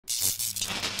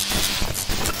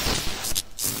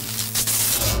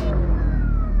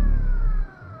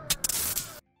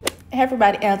Hey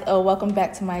everybody, and welcome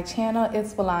back to my channel.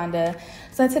 It's Walanda.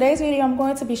 So in today's video, I'm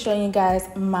going to be showing you guys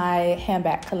my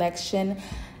handbag collection.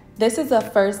 This is the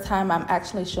first time I'm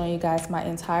actually showing you guys my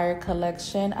entire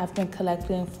collection. I've been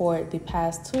collecting for the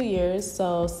past 2 years.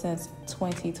 So since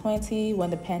 2020, when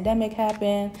the pandemic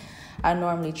happened, I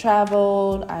normally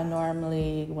traveled. I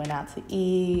normally went out to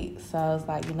eat. So I was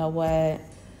like, you know what?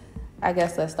 I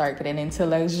guess let's start getting into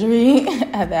luxury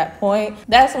at that point.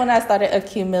 That's when I started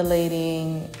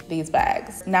accumulating these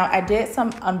bags. Now, I did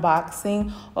some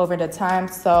unboxing over the time,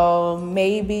 so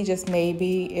maybe, just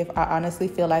maybe, if I honestly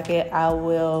feel like it, I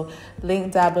will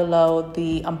link down below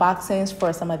the unboxings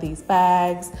for some of these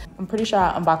bags. I'm pretty sure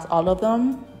I unboxed all of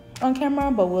them on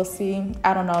camera, but we'll see.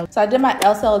 I don't know. So I did my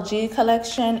SLG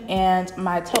collection and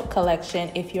my tote collection.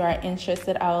 If you are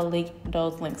interested, I will link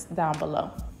those links down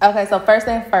below. Okay, so first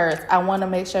thing first, I want to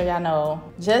make sure y'all know,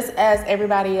 just as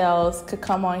everybody else could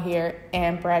come on here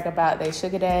and brag about their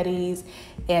sugar daddies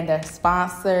and their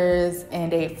sponsors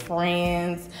and their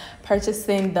friends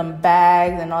purchasing them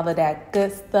bags and all of that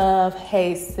good stuff,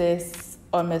 hey sis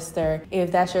or mister,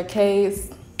 if that's your case,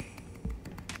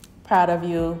 proud of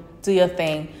you, do your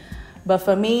thing. But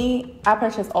for me, I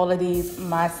purchased all of these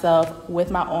myself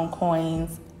with my own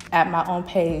coins, at my own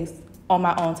pace, on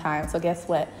my own time. So guess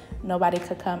what? Nobody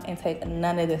could come and take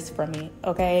none of this from me,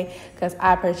 okay? Because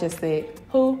I purchased it.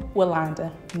 Who?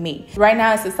 Walanda, me. Right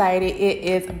now in society, it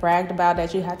is bragged about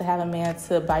that you have to have a man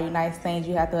to buy you nice things.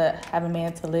 You have to have a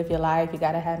man to live your life. You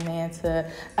got to have a man to,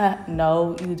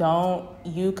 no, you don't.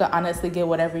 You can honestly get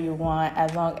whatever you want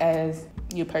as long as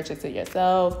you purchase it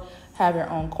yourself. Have your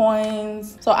own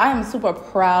coins. So I am super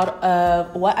proud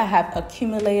of what I have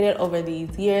accumulated over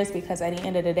these years, because at the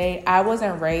end of the day, I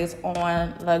wasn't raised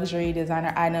on luxury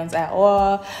designer items at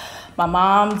all. My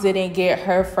mom didn't get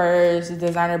her first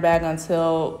designer bag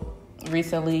until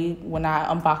recently when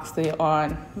I unboxed it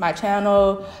on my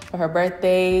channel for her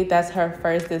birthday. That's her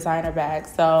first designer bag.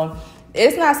 So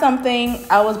it's not something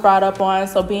I was brought up on.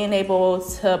 So being able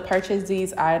to purchase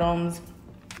these items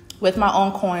with my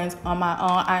own coins on my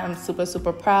own, I am super,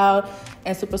 super proud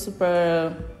and super,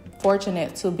 super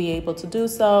fortunate to be able to do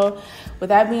so. With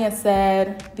that being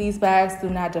said, these bags do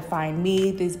not define me.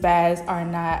 These bags are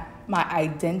not my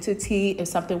identity. If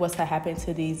something was to happen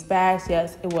to these bags,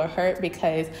 yes, it would hurt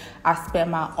because I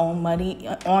spent my own money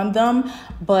on them.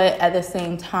 But at the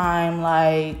same time,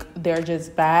 like, they're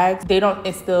just bags. They don't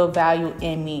instill value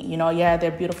in me. You know, yeah,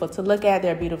 they're beautiful to look at.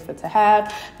 They're beautiful to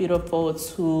have, beautiful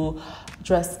to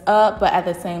dress up, but at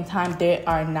the same time, they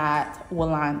are not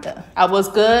Walanda. I was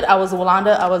good. I was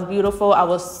Walanda. I was beautiful. I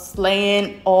was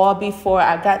slaying all before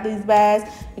I got these bags.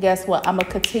 And guess what? I'm going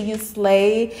to continue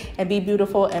slay and be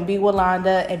beautiful and be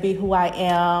Walanda and be who I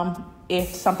am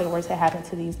if something were to happen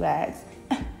to these bags.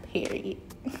 Period.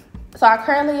 So I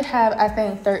currently have, I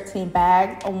think, 13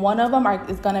 bags. One of them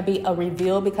is going to be a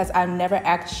reveal because I've never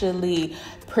actually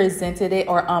presented it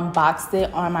or unboxed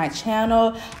it on my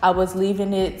channel. I was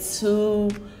leaving it to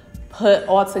put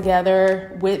all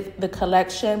together with the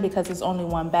collection because it's only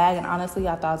one bag. And honestly,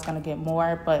 I thought I was going to get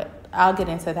more, but I'll get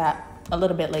into that a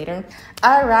little bit later.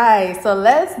 All right, so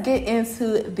let's get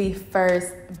into the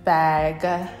first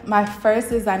bag. My first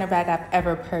designer bag I've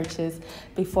ever purchased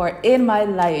before in my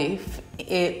life.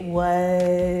 It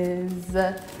was,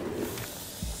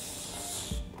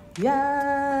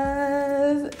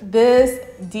 yes, this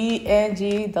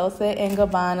D&G Dolce &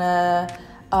 Gabbana.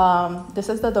 This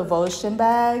is the Devotion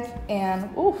bag,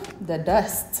 and ooh, the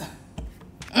dust.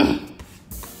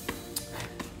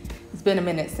 It's been a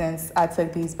minute since I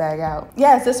took these bags out.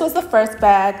 Yes, this was the first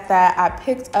bag that I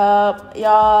picked up.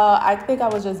 Y'all, I think I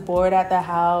was just bored at the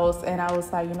house and I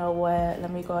was like, you know what? Let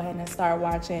me go ahead and start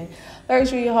watching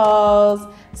luxury hauls.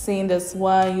 Seeing this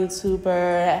one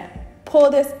YouTuber pull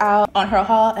this out on her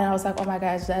haul and I was like, oh my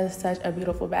gosh, that is such a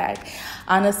beautiful bag.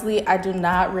 Honestly, I do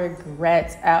not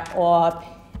regret at all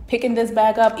picking this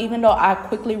bag up, even though I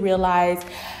quickly realized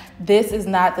this is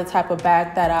not the type of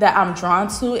bag that I'm drawn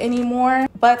to anymore.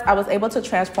 But I was able to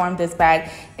transform this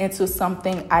bag into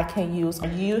something I can use.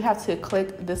 You have to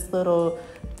click this little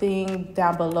thing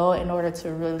down below in order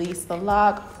to release the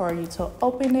lock for you to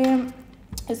open it.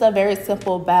 It's a very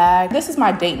simple bag. This is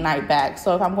my date night bag.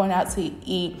 So if I'm going out to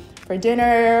eat for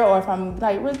dinner, or if I'm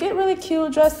like get really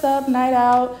cute, dressed up, night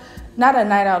out, not a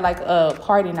night out like a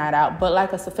party night out, but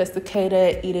like a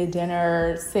sophisticated eating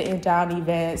dinner, sitting down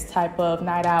events type of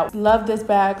night out. Love this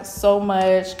bag so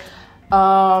much.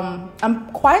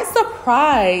 I'm quite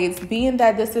surprised, being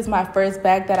that this is my first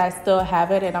bag, that I still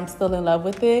have it and I'm still in love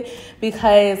with it,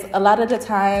 because a lot of the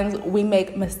times we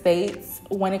make mistakes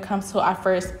when it comes to our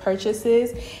first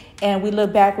purchases, and we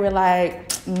look back, we're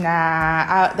like,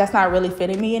 nah, that's not really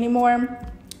fitting me anymore.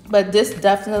 But this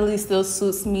definitely still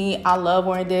suits me. I love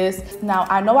wearing this. Now,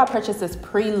 I know I purchased this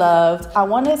pre-loved. I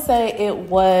want to say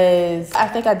I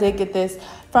think I did get this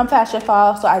from Fashion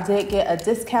Fall, so I did get a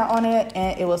discount on it,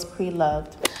 and it was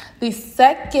pre-loved. The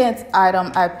second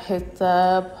item I picked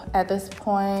up at this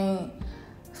point,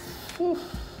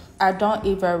 I don't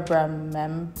even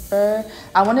remember.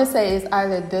 I want to say it's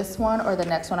either this one or the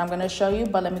next one I'm going to show you,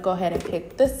 but let me go ahead and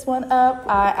pick this one up.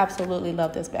 I absolutely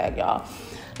love this bag, y'all.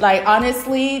 Like,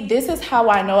 honestly, this is how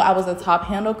I know I was a top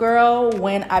handle girl,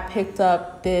 when I picked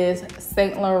up this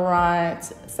Saint Laurent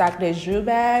Sac de Joux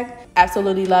bag.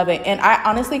 Absolutely love it. And I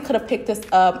honestly could have picked this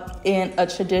up in a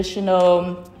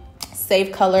traditional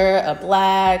safe color, a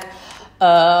black,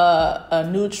 a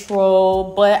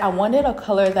neutral, but I wanted a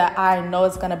color that I know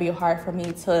is going to be hard for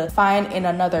me to find in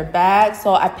another bag.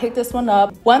 So I picked this one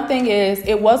up. One thing is,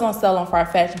 it was on sale on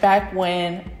Farfetch back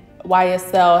when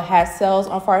YSL had sales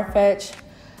on Farfetch.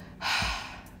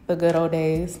 The good old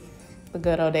days. The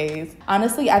good old days.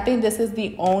 Honestly, I think this is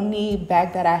the only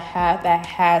bag that I have that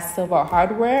has silver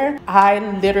hardware. I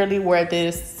literally wear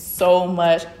this so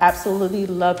much. Absolutely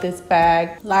love this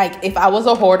bag. Like, if I was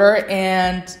a hoarder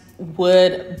and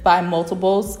would buy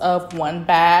multiples of one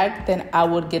bag, then I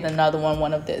would get another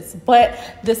one of this. But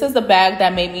this is the bag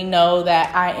that made me know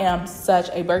that I am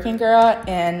such a Birkin girl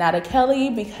and not a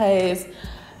Kelly, because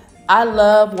I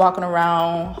love walking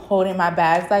around holding my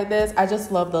bags like this. I just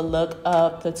love the look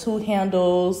of the two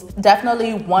handles.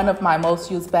 Definitely one of my most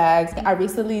used bags. I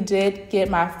recently did get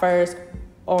my first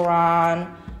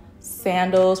Oran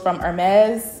sandals from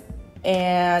Hermes,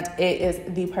 and it is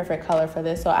the perfect color for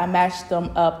this. So I match them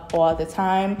up all the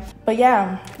time. But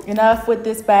yeah, enough with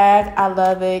this bag. I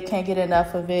love it. Can't get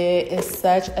enough of it. It's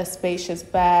such a spacious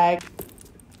bag.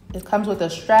 It comes with a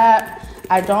strap.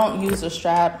 I don't use a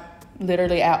strap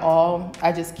literally at all.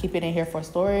 I just keep it in here for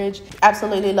storage.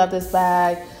 Absolutely love this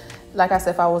bag. Like I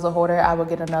said, if I was a hoarder, I would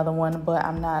get another one, but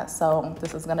I'm not, so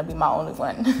this is gonna be my only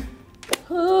one.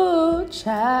 Ooh,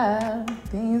 child,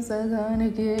 things are gonna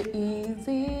get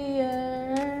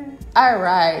easier. All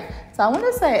right, so I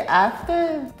wanna say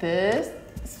after this,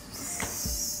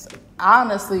 I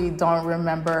honestly don't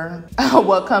remember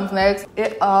what comes next.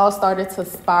 It all started to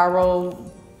spiral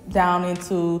down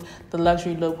into the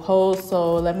luxury loophole,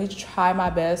 so let me try my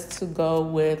best to go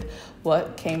with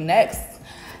what came next.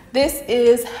 This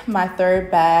is my third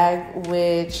bag,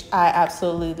 which I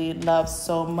absolutely love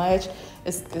so much.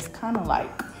 It's kind of like,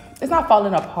 it's not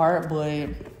falling apart, but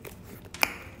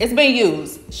it's been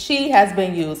used. She has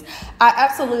been used. I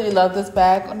absolutely love this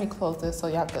bag. Let me close this so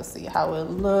y'all can see how it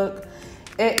look.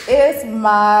 It is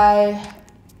my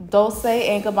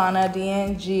Dolce & Gabbana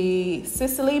DNG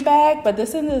Sicily bag, but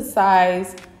this is the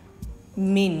size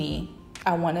mini,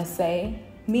 I want to say.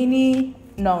 Mini,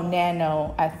 no,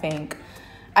 nano, I think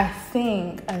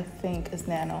it's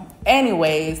nano.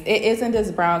 Anyways, it is in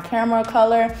this brown camera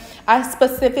color. I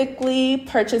specifically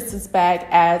purchased this bag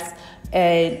as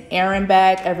an errand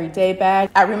bag, everyday bag.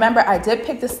 I remember I did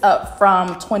pick this up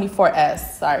from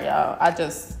 24S. Sorry, y'all. I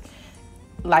just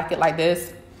like it like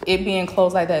this. It being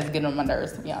closed like that is getting on my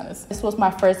nerves, to be honest. This was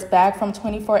my first bag from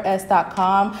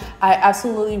 24s.com. I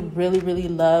absolutely really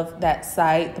love that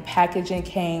site. The packaging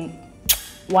came,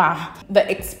 wow. The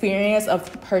experience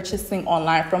of purchasing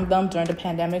online from them during the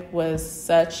pandemic was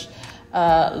such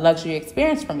a luxury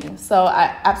experience for me. So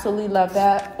I absolutely love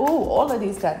that. Ooh, all of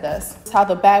these got this. That's how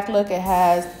the back look. It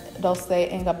has Dolce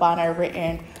 & Gabbana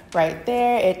written right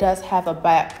there. It does have a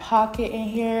back pocket in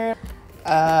here.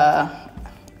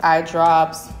 Eye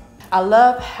drops. I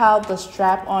love how the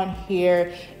strap on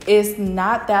here is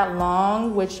not that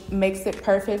long, which makes it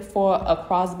perfect for a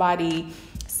crossbody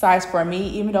size for me,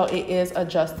 even though it is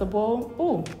adjustable.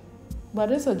 Ooh,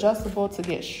 but it's adjustable to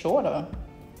get shorter.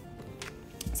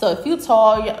 So if you're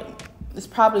tall, it's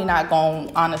probably not going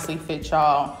to honestly fit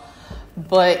y'all.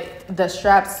 But the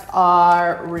straps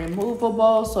are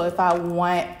removable. So if I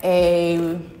want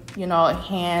a,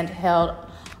 handheld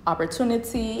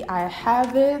opportunity, I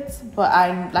have it. But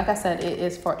like I said, it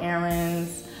is for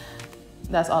errands.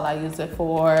 That's all I use it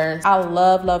for. I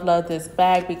love this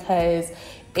bag because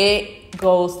it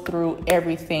goes through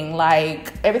everything.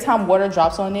 Like every time water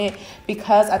drops on it,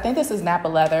 because I think this is Napa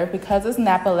leather, because it's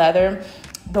Napa leather,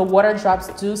 the water drops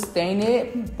do stain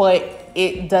it, but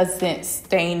it doesn't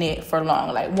stain it for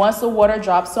long. Like once the water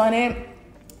drops on it,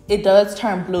 it does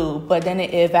turn blue, but then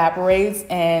it evaporates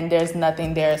and there's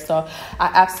nothing there. So I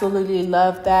absolutely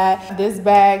love that. This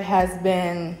bag has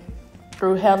been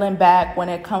through hell and back when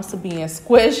it comes to being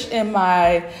squished in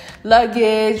my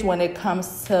luggage, when it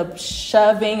comes to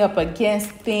shoving up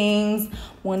against things,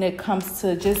 when it comes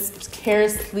to just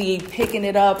carelessly picking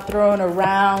it up, throwing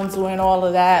around, doing all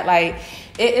of that. Like,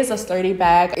 it is a sturdy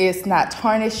bag. It's not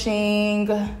tarnishing.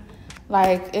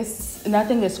 Like,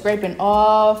 nothing is scraping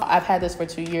off. I've had this for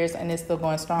 2 years and it's still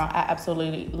going strong. I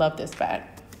absolutely love this bag.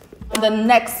 The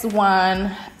next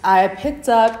one I picked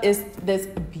up is this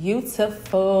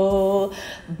beautiful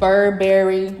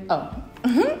Burberry,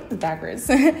 backwards.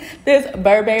 This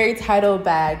Burberry Title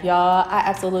bag, y'all. I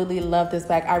absolutely love this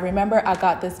bag. I remember I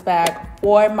got this bag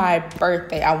for my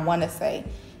birthday. I want to say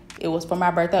it was for my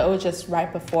birthday. It was just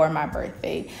right before my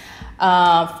birthday,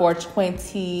 for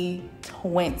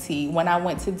 2020. When I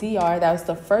went to DR, that was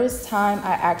the first time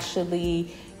I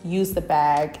actually use the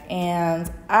bag,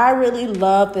 and I really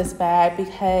love this bag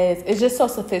because it's just so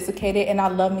sophisticated, and I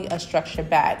love me a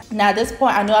structured bag. Now at this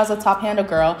point I knew I was a top handle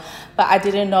girl, but I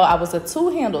didn't know I was a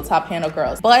two-handle top handle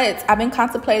girl. But I've been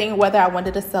contemplating whether I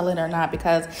wanted to sell it or not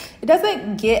because it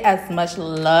doesn't get as much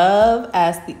love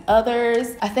as the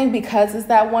others. I think because it's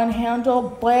that one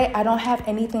handle, but I don't have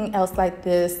anything else like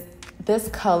this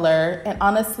color, and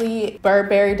honestly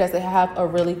Burberry doesn't have a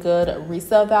really good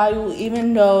resale value.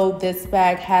 Even though this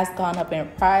bag has gone up in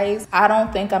price, I don't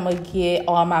think I'm gonna get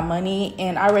all my money,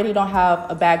 and I already don't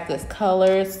have a bag this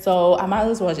color, so I might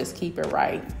as well just keep it,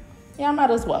 right? Yeah, I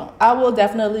might as well. I will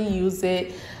definitely use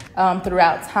it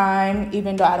throughout time,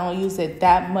 even though I don't use it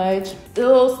that much.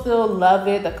 Still love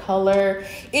it, the color,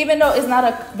 even though it's not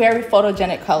a very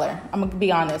photogenic color. I'm gonna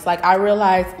be honest, like, I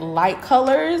realize light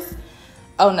colors,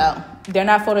 oh no, they're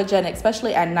not photogenic,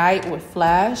 especially at night with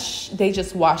flash. They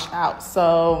just wash out.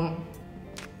 So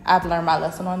I've learned my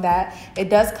lesson on that. It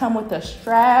does come with a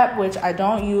strap, which I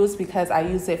don't use because I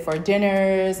use it for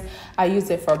dinners. I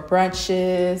use it for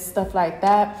brunches, stuff like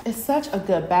that. It's such a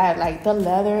good bag. Like, the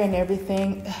leather and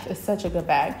everything, it's such a good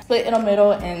bag. Split in the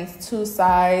middle and two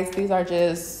sides. These are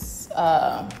just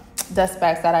dust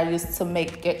bags that I use to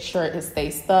make sure it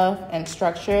stays stuffed and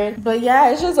structured. But yeah,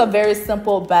 it's just a very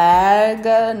simple bag,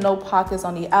 no pockets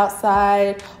on the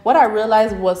outside. What I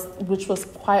realized which was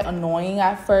quite annoying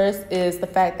at first, is the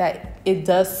fact that it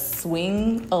does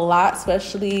swing a lot,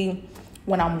 especially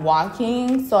when I'm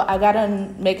walking. So I gotta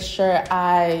make sure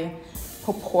I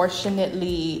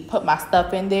proportionately put my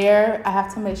stuff in there. I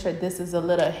have to make sure this is a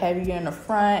little heavier in the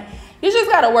front. You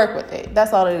just gotta work with it.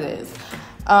 That's all it is.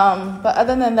 But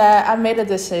other than that, I made a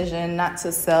decision not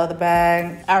to sell the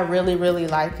bag. I really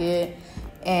like it.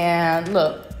 And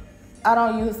look, I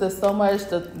don't use this so much.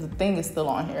 The thing is still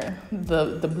on here.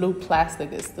 The blue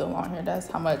plastic is still on here. That's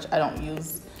how much I don't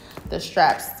use the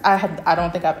straps. I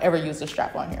don't think I've ever used a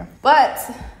strap on here. But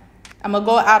I'm gonna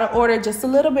go out of order just a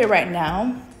little bit right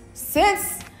now.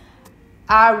 Since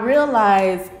I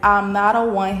realized I'm not a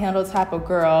one-handle type of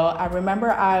girl, I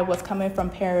remember I was coming from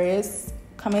Paris,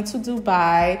 coming to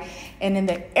Dubai, and in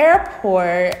the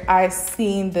airport I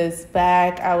seen this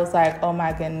bag. I was like, oh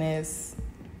my goodness,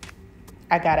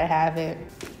 I gotta have it.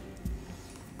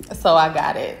 So I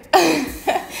got it.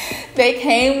 They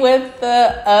came with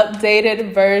the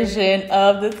updated version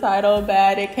of the Title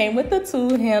bag. It came with the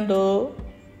two-handle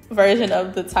version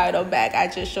of the Title bag I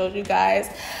just showed you guys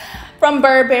from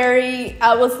Burberry.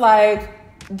 I was like,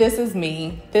 this is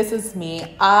me. This is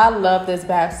me. I love this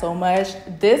bag so much.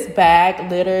 This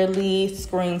bag literally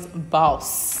screams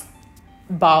boss.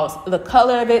 Boss. The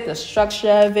color of it, the structure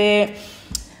of it,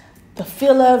 the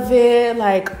feel of it,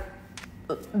 like,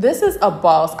 this is a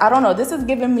boss. I don't know. This is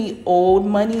giving me old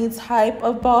money type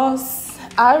of boss.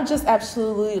 I just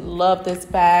absolutely love this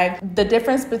bag. The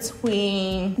difference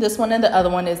between this one and the other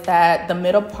one is that the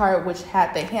middle part, which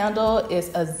had the handle,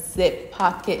 is a zip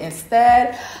pocket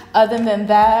instead. Other than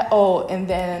that, oh, and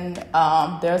then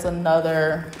there's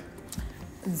another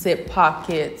zip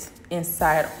pocket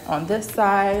inside on this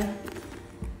side.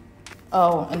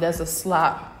 Oh, and there's a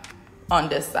slot on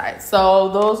this side. So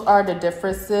those are the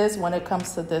differences when it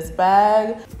comes to this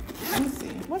bag. Let me see,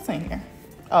 what's in here?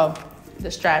 Oh, the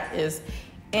strap is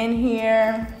in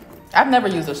here. I've never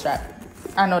used a strap.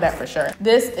 I know that for sure.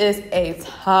 This is a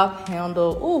top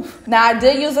handle. Oof. Now, I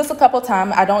did use this a couple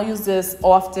times. I don't use this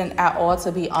often at all,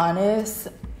 to be honest.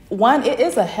 One, it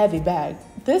is a heavy bag.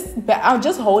 this bag, I'm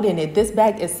just holding it. This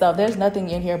bag itself, there's nothing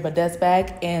in here but dust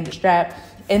bag and the strap.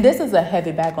 And this is a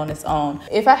heavy bag on its own.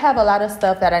 If I have a lot of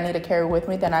stuff that I need to carry with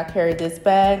me, then I carry this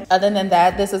bag. Other than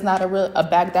that, this is not a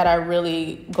bag that I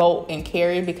really go and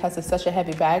carry because it's such a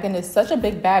heavy bag and it's such a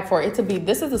big bag for it to be.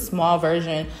 This is a small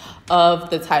version of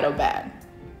the Tidal bag.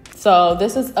 So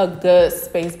this is a good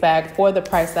space bag for the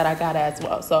price that I got as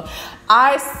well. So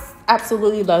I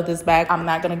absolutely love this bag. I'm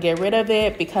not going to get rid of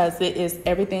it because it is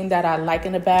everything that I like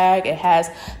in the bag. It has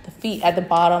the feet at the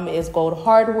bottom. It is gold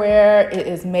hardware. It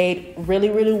is made really,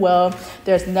 really well.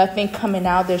 There's nothing coming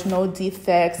out. There's no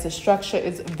defects. The structure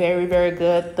is very, very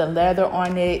good. The leather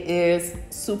on it is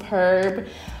superb.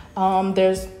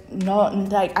 There's no,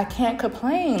 like, I can't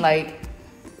complain. Like,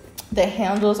 the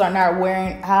handles are not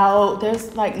wearing out.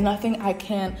 There's like nothing I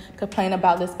can complain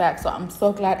about this bag. So I'm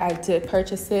so glad I did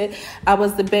purchase it. I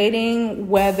was debating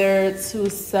whether to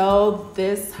sell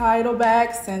this Tidal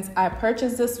bag since I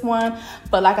purchased this one.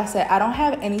 But like I said, I don't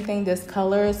have anything this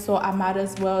color, so I might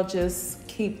as well just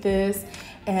keep this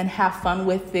and have fun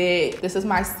with it. This is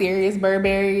my serious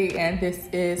Burberry and this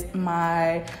is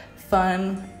my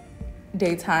fun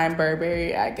daytime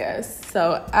Burberry, I guess.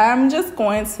 So I'm just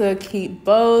going to keep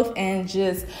both and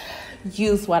just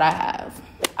use what I have.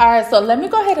 All right, so let me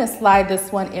go ahead and slide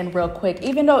this one in real quick.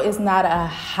 Even though it's not a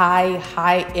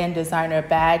high-end designer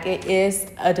bag, it is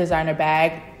a designer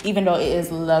bag, even though it is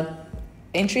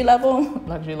luxury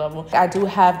level. I do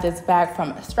have this bag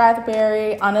from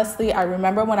Strathberry. Honestly, I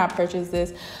remember when I purchased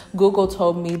this, Google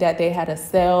told me that they had a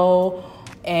sale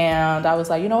and I was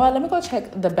like, you know what, let me go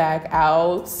check the bag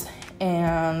out.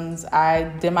 And I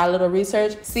did my little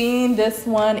research. Seeing this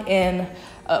one in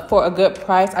for a good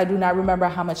price. I do not remember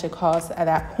how much it cost at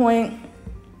that point,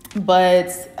 but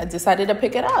I decided to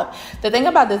pick it up. The thing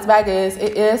about this bag is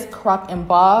it is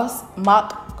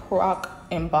mock croc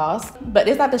embossed, but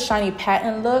it's not the shiny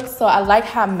patent look. So I like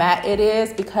how matte it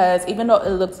is because even though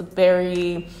it looks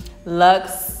very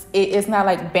luxe, it is not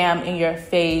like bam in your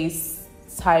face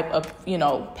type of, you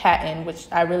know, pattern, which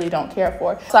I really don't care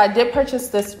for. So I did purchase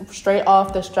this straight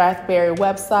off the Strathberry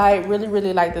website.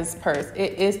 Really like this purse.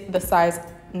 It is the size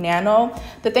nano.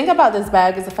 The thing about this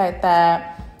bag is the fact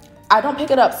that I don't pick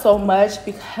it up so much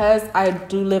because I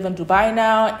do live in Dubai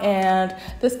now, and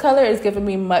this color is giving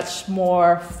me much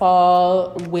more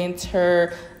fall,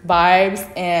 winter vibes,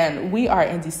 and we are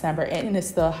in December and it's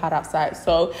still hot outside.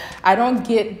 So I don't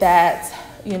get that,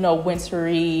 you know,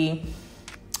 wintry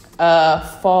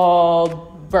fall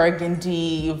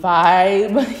burgundy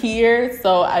vibe here,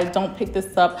 so I don't pick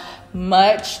this up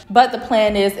much. But the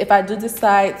plan is, if I do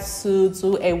decide to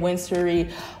do a wintry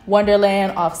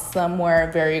wonderland off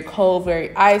somewhere very cold,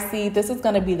 very icy, this is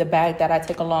going to be the bag that I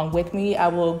take along with me. I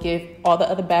will give all the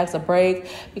other bags a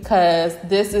break because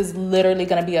this is literally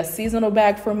going to be a seasonal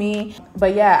bag for me.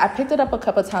 But yeah, I picked it up a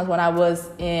couple times when I was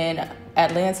in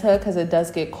Atlanta because it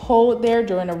does get cold there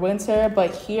during the winter,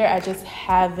 but here I just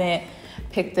haven't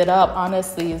picked it up.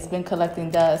 Honestly, it's been collecting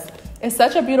dust. It's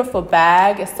such a beautiful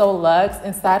bag. It's so luxe.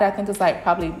 Inside, I think it's like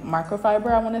probably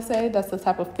microfiber, I want to say. That's the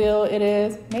type of feel it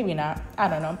is. Maybe not. I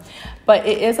don't know. But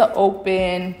it is an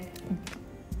open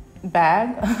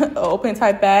bag, an open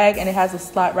type bag, and it has a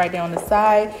slot right there on the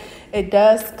side. It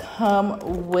does come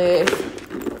with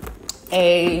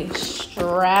a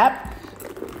strap.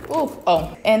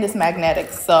 Oh, and it's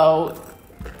magnetic, so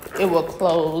it will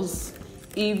close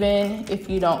even if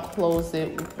you don't close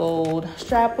it with gold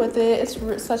strap with it.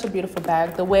 It's such a beautiful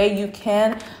bag. The way you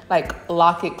can like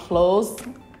lock it closed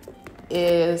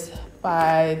is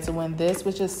by doing this,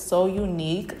 which is so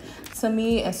unique to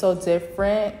me and so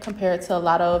different compared to a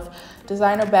lot of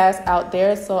designer bags out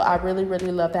there. So I really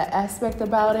love that aspect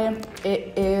about it.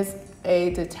 It is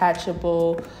a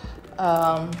detachable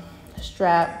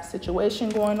strap situation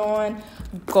going on.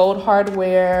 Gold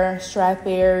hardware,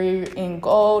 Strathberry in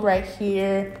gold right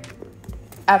here.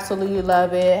 Absolutely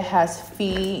love it. It has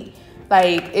feet.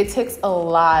 Like, it takes a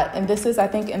lot. And this is, I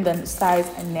think, in the size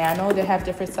nano. They have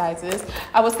different sizes.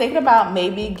 I was thinking about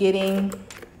maybe getting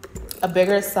a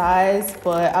bigger size,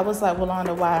 but I was like,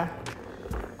 Yolanda,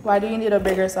 why do you need a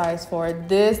bigger size for it?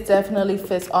 This definitely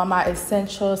fits all my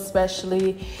essentials,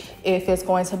 especially if it's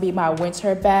going to be my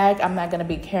winter bag. I'm not going to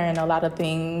be carrying a lot of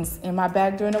things in my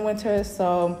bag during the winter.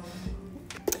 So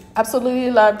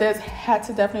absolutely love this. Had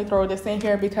to definitely throw this in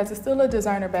here because it's still a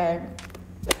designer bag.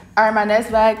 All right, my next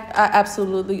bag, I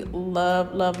absolutely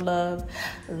love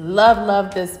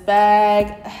this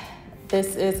bag.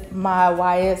 This is my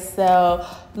YSL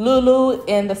Lulu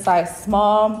in the size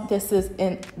small. This is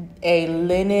in a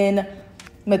linen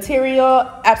Material,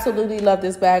 absolutely love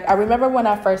this bag. I remember when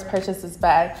I first purchased this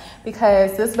bag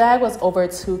because this bag was over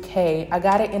 $2K. I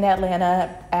got it in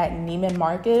Atlanta at Neiman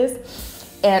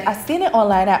Marcus, and I seen it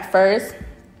online at first,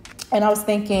 and I was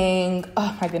thinking,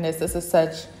 oh my goodness, this is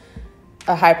such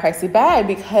a high pricey bag,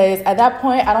 because at that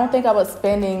point I don't think I was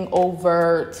spending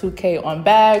over $2K on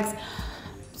bags.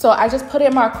 So I just put it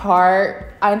in my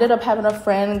cart. I ended up having a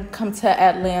friend come to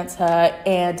Atlanta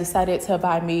and decided to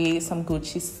buy me some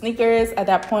Gucci sneakers. At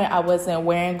that point, I wasn't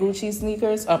wearing Gucci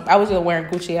sneakers. I wasn't wearing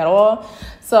Gucci at all.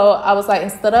 So I was like,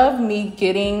 instead of me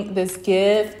getting this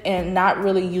gift and not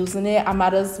really using it, I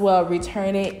might as well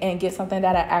return it and get something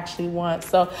that I actually want.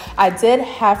 So I did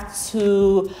have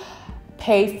to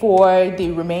pay for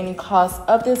the remaining cost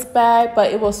of this bag,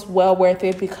 but it was well worth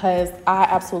it because I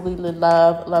absolutely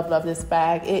love this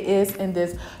bag. It is in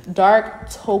this dark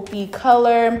taupey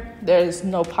color. There's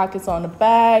no pockets on the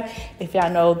bag. If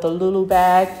y'all know the Lulu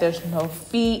bag, there's no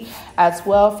feet as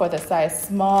well for the size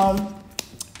small.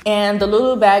 And the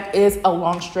Lulu bag is a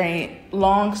long strand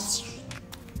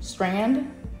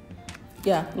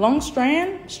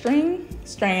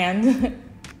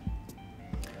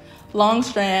long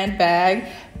strand bag,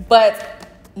 but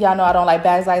y'all know I don't like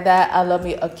bags like that. I love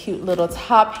me a cute little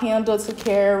top handle to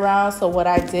carry around. So what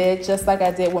I did, just like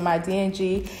I did with my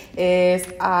D&G, is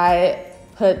I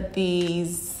put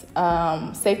these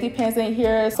safety pins in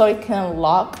here so it can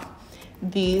lock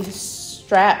these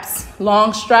straps.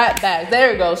 Long strap bag.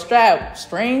 There we go.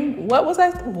 String. What was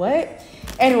that? What?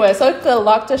 Anyway, so it could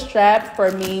lock the strap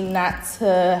for me not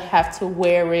to have to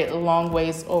wear it long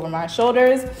ways over my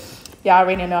shoulders. Y'all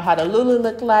already know how the Lulu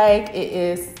look like. It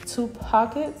is 2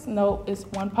 pockets. No, it's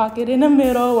 1 pocket in the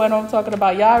middle. What I'm talking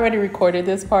about. Y'all already recorded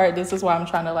this part. This is why I'm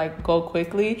trying to like go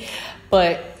quickly.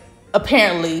 But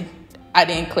apparently I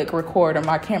didn't click record or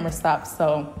my camera stopped.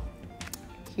 So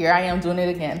here I am doing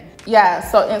it again. Yeah,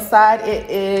 so inside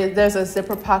there's a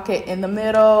zipper pocket in the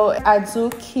middle. I do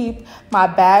keep my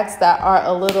bags that are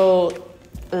a little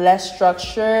less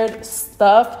structured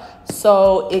stuffed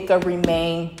so it could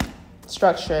remain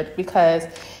structured, because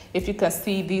if you can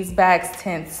see, these bags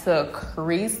tend to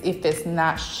crease if it's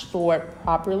not stored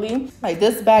properly. Like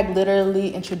this bag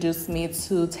literally introduced me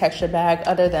to texture bag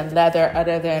other than leather,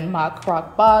 other than Mock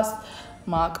Croc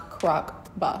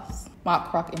Emboss.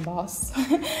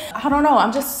 I don't know,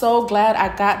 I'm just so glad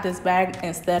I got this bag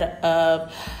instead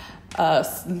of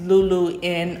Lulu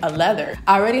in a leather.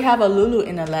 I already have a Lulu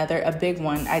in a leather, a big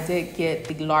one. I did get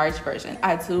the large version.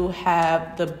 I do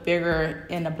have the bigger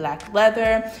in a black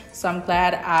leather, so I'm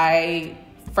glad I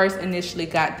first initially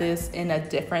got this in a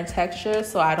different texture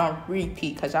so I don't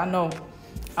repeat, because y'all know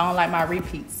I don't like my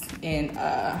repeats in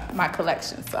my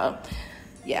collection. So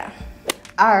yeah.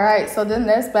 All right, so the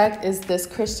next bag is this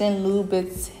Christian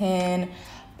Louboutin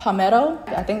Palmetto.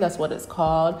 I think that's what it's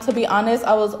called. To be honest,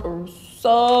 I was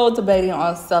so debating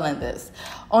on selling this,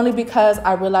 only because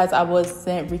I realized I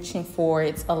wasn't reaching for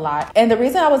it a lot. And the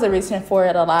reason I wasn't reaching for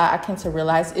it a lot, I came to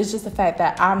realize, is just the fact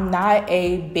that I'm not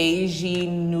a beigey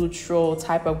neutral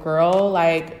type of girl.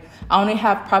 Like, I only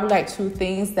have probably like 2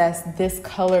 things that's this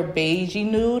color beigey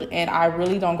nude, and I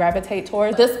really don't gravitate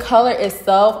towards. This color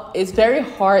itself is very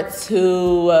hard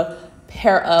to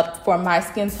pair up for my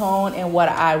skin tone and what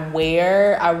I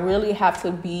wear. I really have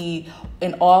to be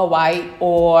in all white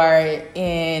or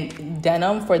in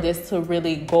denim for this to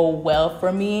really go well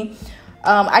for me.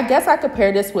 I guess I could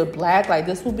pair this with black. Like,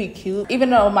 this would be cute,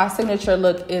 even though my signature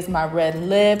look is my red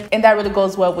lip, and that really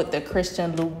goes well with the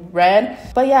Christian Louboutin red.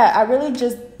 But yeah, I really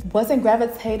just wasn't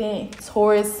gravitating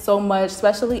towards so much,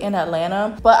 especially in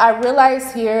Atlanta. But I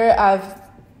realized here I've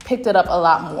picked it up a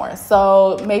lot more.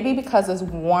 So maybe because it's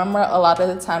warmer a lot of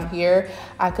the time here,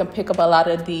 I can pick up a lot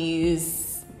of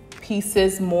these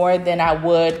pieces more than I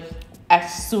would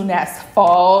as soon as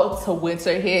fall to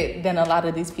winter hit. Then a lot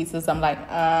of these pieces, I'm like,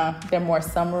 they're more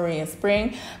summery and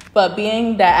spring. But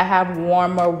being that I have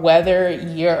warmer weather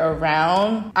year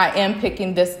around, I am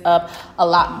picking this up a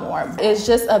lot more. It's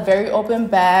just a very open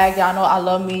bag. Y'all know I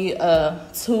love me a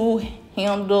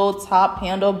 2-handle, top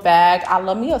handle bag. I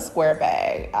love me a square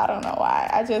bag. I don't know why,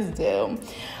 I just do.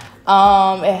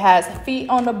 It has feet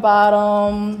on the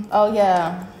bottom. Oh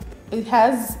yeah, it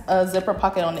has a zipper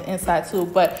pocket on the inside too.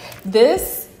 But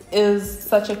this is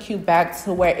such a cute bag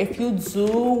to wear if you do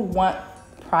want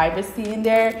privacy in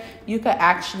there. You could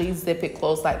actually zip it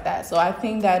closed like that. So I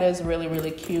think that is really,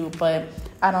 really cute, but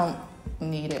I don't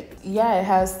need it. Yeah, it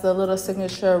has the little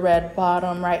signature red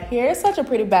bottom right here. It's such a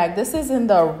pretty bag. This is in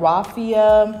the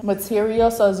raffia material,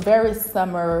 so it's very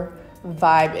summer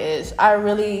vibe is. I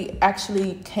really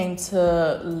actually came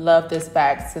to love this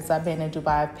bag since I've been in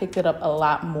Dubai. I picked it up a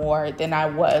lot more than I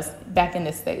was back in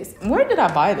the States. Where did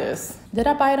I buy this? Did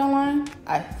I buy it online?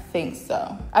 I think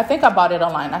so. I think I bought it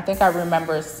online. I think I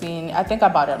remember seeing, I think I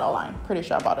bought it online. Pretty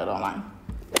sure I bought it online.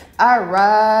 All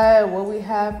right, what we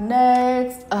have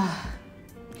next?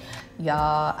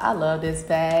 Y'all, I love this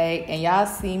bag, and y'all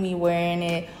see me wearing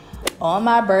it on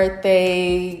my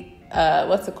birthday.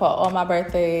 On my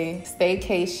birthday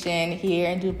staycation here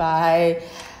in Dubai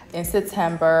in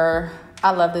September.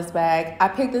 I love this bag. I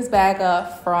picked this bag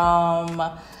up from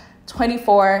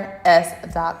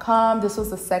 24s.com. This was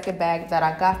the second bag that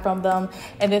I got from them.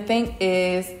 And the thing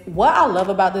is, what I love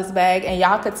about this bag, and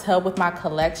y'all could tell with my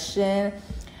collection,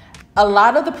 a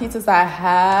lot of the pieces I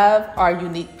have are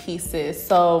unique pieces.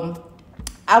 So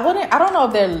I don't know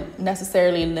if they're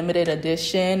necessarily limited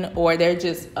edition or they're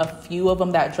just a few of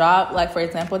them that drop. Like, for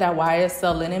example, that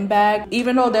YSL linen bag.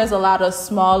 Even though there's a lot of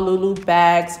small Lulu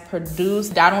bags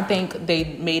produced, I don't think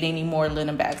they made any more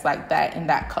linen bags like that in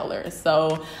that color.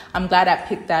 So I'm glad I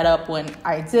picked that up when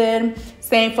I did.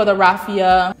 Same for the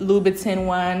Raffia Louboutin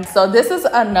one. So this is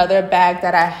another bag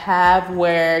that I have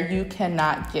where you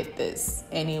cannot get this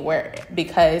anywhere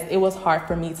because it was hard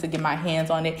for me to get my hands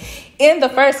on it in the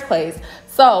first place.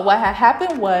 So what had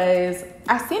happened was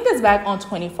I seen this bag on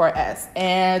 24s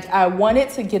and I wanted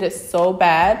to get it so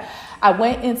bad. I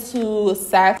went into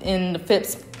Saks in the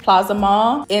Phipps Plaza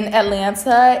Mall in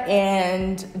Atlanta,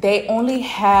 and they only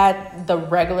had the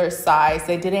regular size.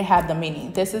 They didn't have the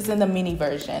mini. This is in the mini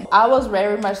version. I was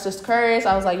very much discouraged.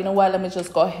 I was like, you know what? Let me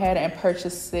just go ahead and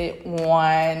purchase it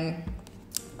on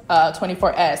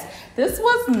 24s. This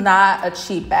was not a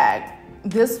cheap bag.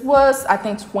 This was, I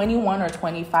think, $2,100 or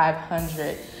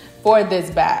 $2,500 for this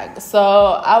bag. So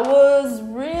I was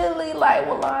really like,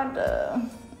 Walanda,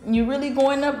 you really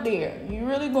going up there. You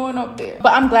really going up there.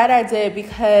 But I'm glad I did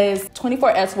because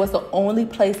 24s was the only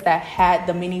place that had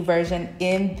the mini version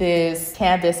in this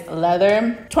canvas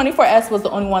leather. 24s was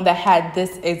the only one that had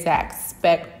this exact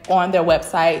spec on their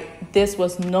website. This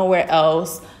was nowhere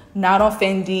else. Not on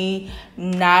Fendi,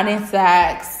 not in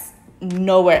Saks,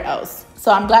 nowhere else.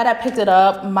 So I'm glad I picked it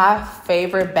up. My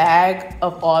favorite bag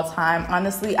of all time.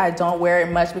 Honestly, I don't wear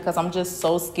it much because I'm just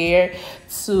so scared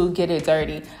to get it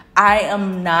dirty. I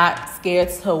am not scared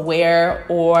to wear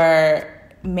or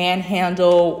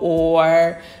manhandle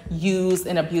or use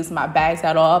and abuse my bags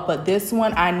at all. But this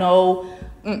one, I know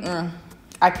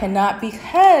I cannot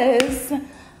because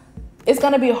it's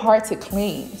going to be hard to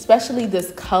clean, especially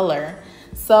this color.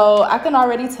 So I can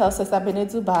already tell since I've been in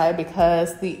Dubai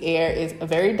because the air is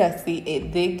very dusty.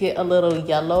 It did get a little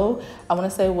yellow. I want to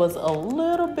say it was a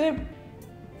little bit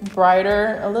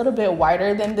brighter, a little bit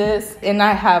whiter than this. And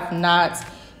I have not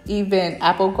even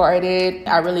apple guarded.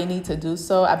 I really need to do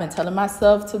so. I've been telling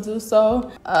myself to do so.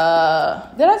 Did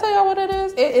I tell y'all what it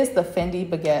is? It is the Fendi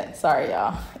baguette. Sorry,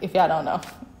 y'all. If y'all don't know,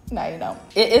 now you know.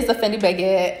 It is the Fendi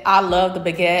baguette. I love the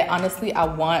baguette. Honestly, I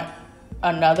want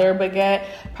another baguette,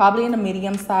 probably in a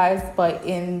medium size, but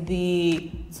in the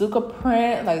Zucca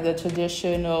print, like the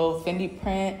traditional Fendi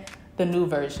print, the new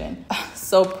version.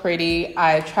 So pretty.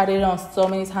 I tried it on so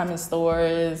many times in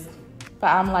stores,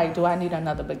 but I'm like, do I need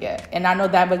another baguette? And I know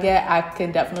that baguette I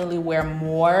can definitely wear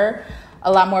more,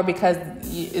 a lot more, because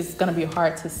it's gonna be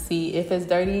hard to see if it's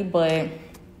dirty, but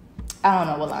I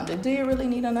don't know, Walanda, do you really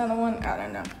need another one? I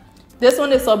don't know. This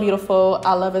one is so beautiful.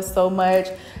 I love it so much.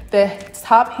 The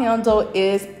top handle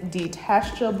is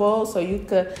detachable, so you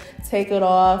could take it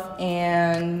off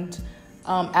and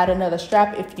add another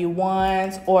strap if you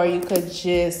want, or you could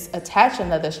just attach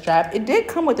another strap. It did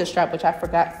come with a strap, which I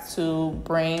forgot to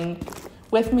bring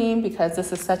with me because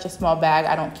this is such a small bag.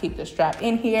 I don't keep the strap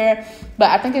in here, but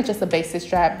I think it's just a basic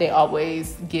strap they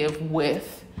always give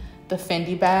with the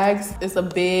Fendi bags. It's a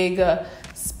big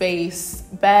space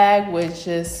bag with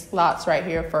just slots right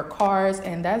here for cars,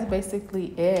 and that's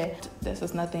basically it. This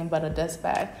is nothing but a dust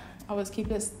bag. I always keep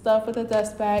this stuff with a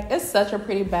dust bag. It's such a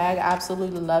pretty bag. I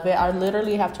absolutely love it. I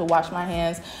literally have to wash my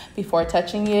hands before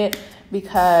touching it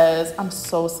because I'm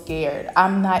so scared.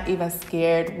 I'm not even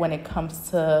scared when it comes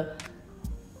to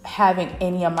having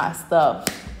any of my stuff,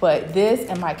 but this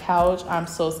and my couch, I'm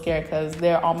so scared because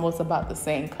they're almost about the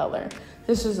same color.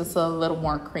 This is just a little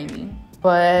more creamy.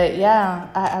 But yeah,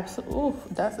 I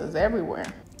absolutely, dust is everywhere.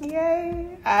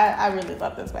 Yay. I really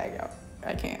love this bag, y'all.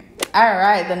 I can't. All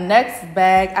right, the next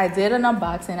bag, I did an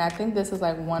unboxing. I think this is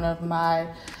like one of my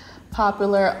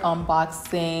popular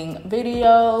unboxing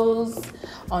videos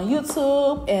on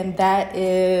YouTube, and that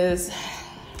is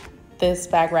this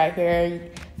bag right here.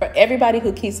 For everybody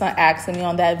who keeps on asking me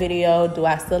on that video, do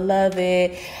I still love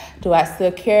it? Do I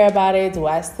still care about it? Do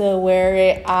I still wear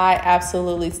it? I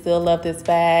absolutely still love this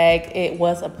bag. It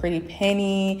was a pretty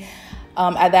penny.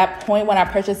 At that point when I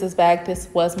purchased this bag, this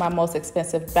was my most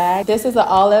expensive bag. This is an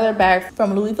all leather bag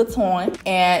from Louis Vuitton,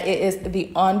 and it is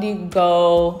the On The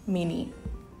Go Mini.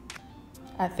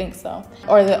 I think so.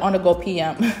 Or the On The Go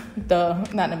PM.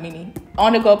 Not the Mini.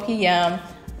 On The Go PM.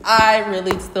 I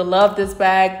really still love this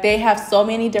bag. They have so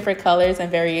many different colors and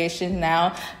variations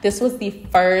now. This was the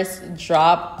first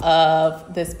drop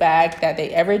of this bag that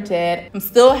they ever did. I'm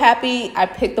still happy I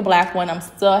picked the black one. I'm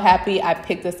still happy I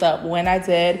picked this up when I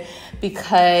did,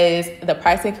 because the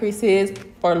price increases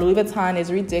for Louis Vuitton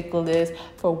is ridiculous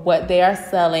for what they are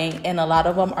selling, and a lot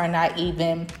of them are not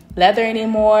even leather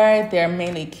anymore. They're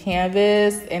mainly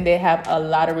canvas, and they have a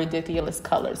lot of ridiculous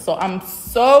colors. So I'm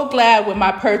so glad with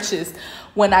my purchase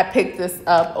when I picked this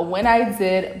up, when I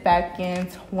did back in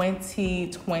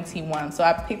 2021. So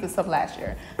I picked this up last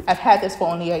year. I've had this for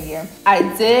only a year. I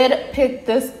did pick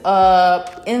this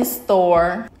up in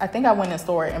store. I think I went in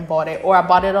store and bought it, or I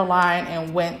bought it online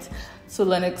and went to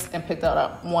Lenox and picked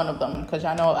up one of them, because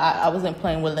y'all know I wasn't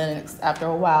playing with Lenox after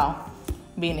a while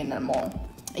being in the mall.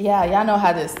 Yeah, y'all know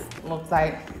how this looks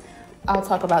like. I'll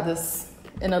talk about this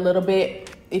in a little bit.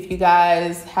 If you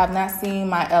guys have not seen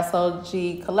my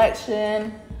SLG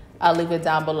collection, I'll leave it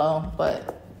down below,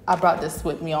 but I brought this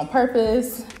with me on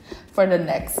purpose for the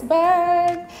next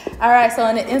bag. All right, so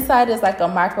on the inside is like a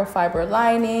microfiber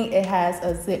lining. It has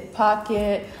a zip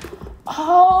pocket.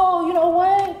 Oh, you know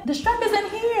what? The strap is in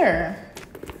here.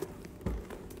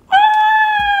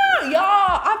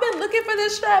 Y'all, I've been looking for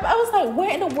this strap. I was like,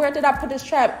 where in the world did I put this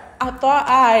strap? I thought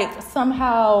I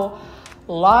somehow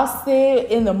lost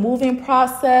it in the moving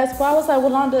process. But I was like,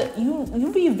 Walanda,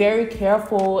 you be very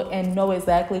careful and know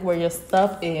exactly where your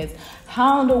stuff is.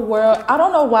 How in the world? I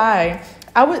don't know why.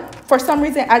 For some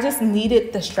reason, I just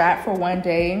needed the strap for one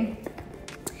day,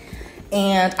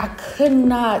 and I could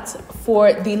not,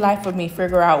 for the life of me,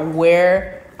 figure out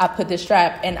where I put the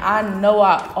strap. And I know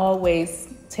I always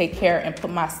take care and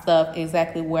put my stuff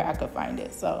exactly where I could find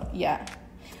it. So yeah,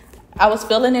 I was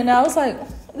feeling it and I was like,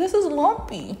 this is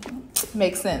lumpy.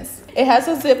 Makes sense. It has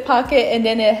a zip pocket, and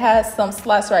then it has some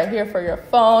slots right here for your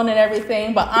phone and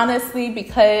everything. But honestly,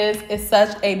 because it's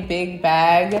such a big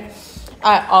bag,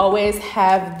 I always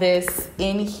have this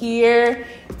in here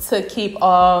to keep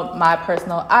all my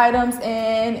personal items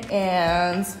in.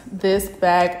 And this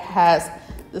bag has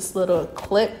this little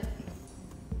clip,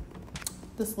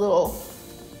 this little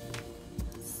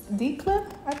D-clip,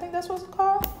 I think that's what it's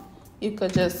called. You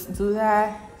could just do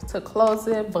that to close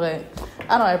it, but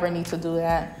I don't ever need to do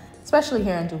that, especially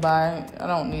here in Dubai. I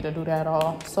don't need to do that at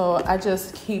all. So I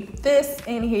just keep this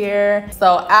in here.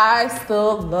 So I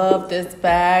still love this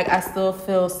bag. I still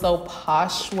feel so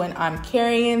posh when I'm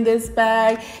carrying this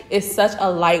bag. It's such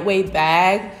a lightweight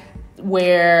bag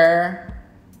where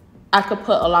I could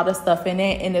put a lot of stuff in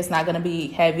it and it's not gonna be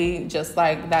heavy, just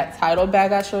like that Tidal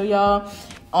bag I showed y'all.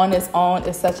 On its own,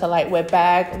 it's such a lightweight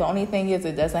bag. The only thing is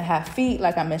it doesn't have feet,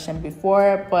 like I mentioned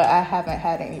before, but I haven't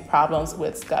had any problems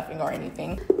with scuffing or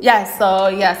anything. Yeah, so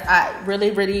yes, I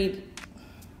really, really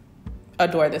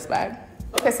adore this bag.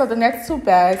 Okay, so the next two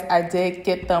bags, I did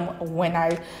get them when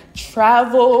I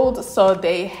traveled, so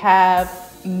they have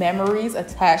memories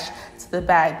attached to the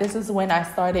bag. This is when I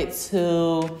started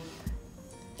to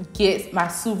get my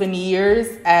souvenirs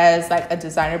as like a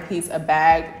designer piece, a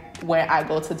bag, when I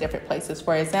go to different places.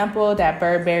 For example, that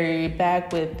Burberry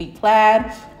bag with the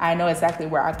plaid, I know exactly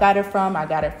where I got it from. I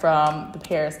got it from the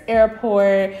Paris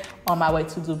airport on my way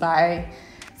to Dubai.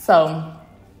 So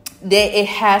it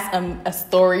has a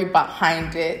story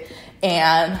behind it.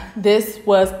 And this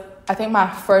was, I think, my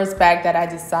first bag that I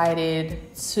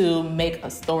decided to make a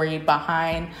story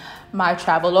behind my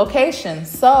travel location.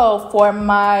 So for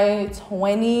my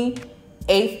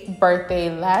 28th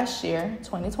birthday last year,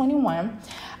 2021,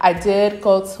 I did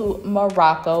go to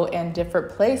Morocco and different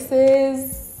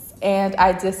places, and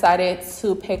I decided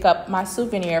to pick up my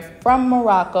souvenir from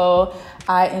Morocco.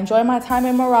 I enjoyed my time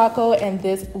in Morocco, and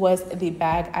this was the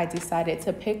bag I decided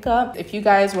to pick up. If you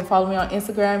guys were following me on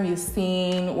Instagram, you've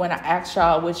seen when I asked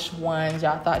y'all which ones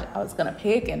y'all thought I was gonna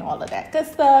pick and all of that good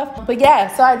stuff. But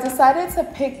yeah, so I decided to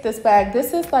pick this bag.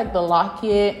 This is like the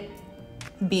Lockett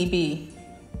BB.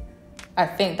 I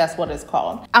think that's what it's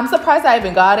called. I'm surprised I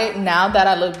even got it now that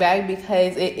I look back,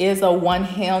 because it is a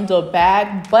one-handle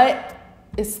bag, but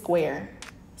it's square.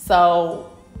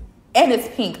 So, and it's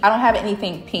pink. I don't have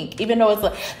anything pink, even though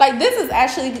it's like this is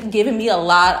actually giving me a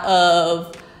lot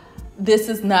of this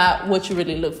is not what you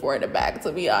really look for in a bag,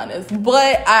 to be honest.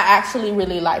 But I actually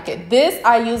really like it. This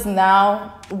I use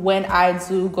now when I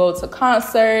do go to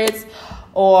concerts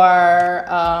or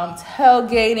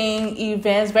tailgating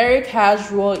events, very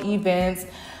casual events,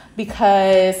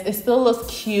 because it still looks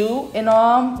cute and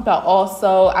all, but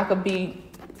also I could be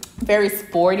very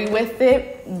sporty with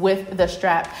it, with the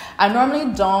strap. I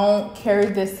normally don't carry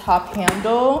this top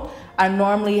handle. I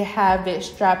normally have it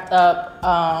strapped up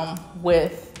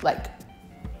with like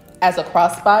as a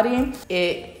crossbody.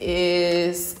 It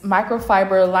is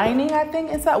microfiber lining, I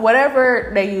think, inside.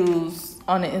 Whatever they use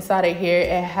on the inside of here,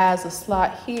 it has a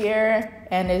slot here,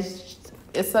 and it's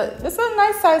a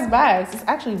nice size bag. It's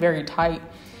actually very tight,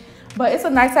 but it's a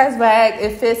nice size bag.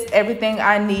 It fits everything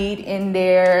I need in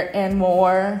there and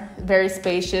more. Very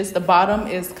spacious. The bottom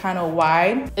is kind of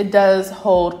wide. It does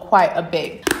hold quite a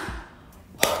bit.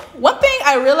 One thing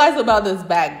I realized about this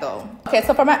bag though. Okay,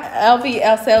 so for my LV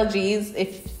SLGs,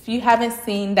 if you haven't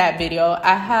seen that video,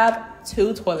 I have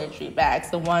 2 toiletry bags.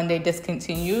 The one they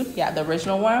discontinued, yeah, the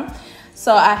original one.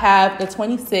 So I have the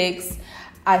 26.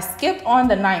 I skipped on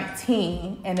the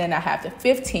 19, and then I have the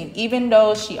 15. Even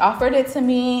though she offered it to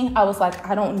me, I was like,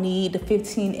 I don't need the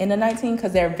 15 and the 19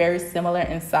 because they're very similar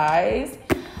in size.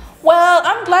 Well,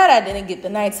 I'm glad I didn't get the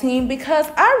 19 because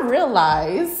I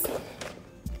realized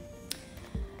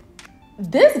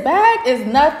this bag is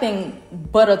nothing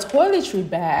but a toiletry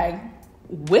bag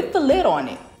with the lid on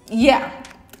it. Yeah,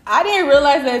 I didn't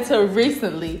realize that until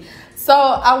recently. So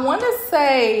I want to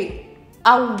say,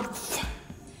 I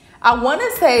want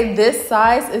to say this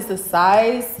size is the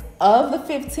size of the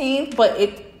 15, but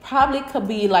it probably could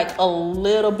be like a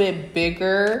little bit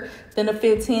bigger than the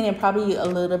 15 and probably a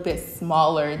little bit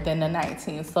smaller than the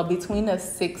 19. So between the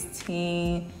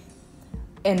 16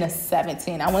 and the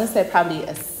 17, I want to say probably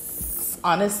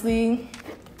honestly,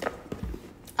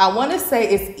 I want to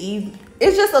say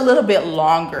it's just a little bit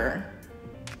longer.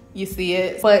 You see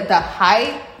it? But the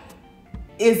height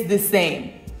is the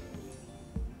same.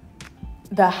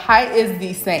 The height is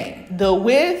the same. The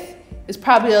width is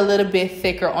probably a little bit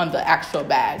thicker on the actual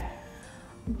bag.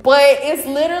 But it's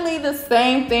literally the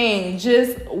same thing,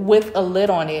 just with a lid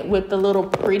on it, with the little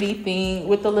pretty thing,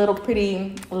 with the little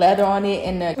pretty leather on it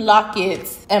and the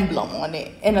Locket's emblem on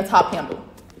it and the top handle.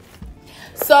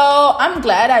 So I'm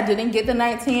glad I didn't get the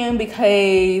 19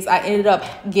 because I ended up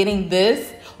getting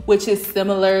this, which is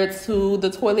similar to the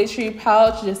toiletry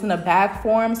pouch, just in a bag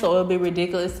form. So it would be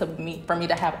ridiculous for me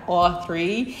to have all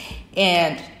 3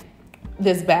 and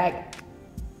this bag.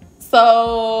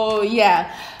 So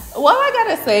yeah, what I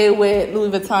gotta say with Louis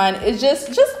Vuitton is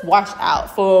just watch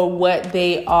out for what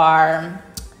they are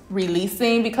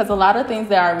releasing, because a lot of things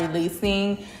they are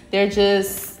releasing, they're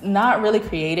just not really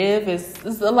creative.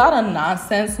 It's a lot of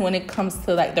nonsense when it comes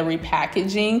to like the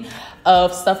repackaging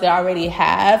of stuff they already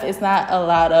have. It's not a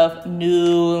lot of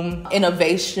new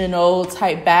innovational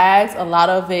type bags. A lot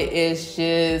of it is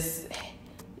just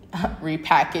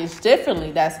repackaged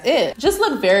differently. That's it. Just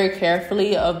look very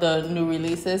carefully of the new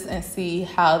releases and see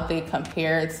how they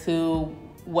compare to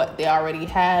what they already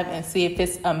have and see if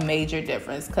it's a major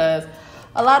difference, because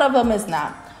a lot of them is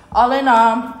not. All in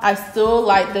all, I still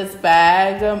like this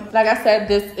bag. Like I said,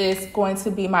 this is going to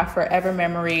be my forever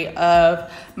memory of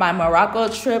my Morocco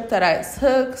trip that I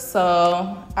took.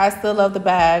 So I still love the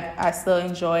bag. I still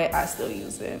enjoy it. I still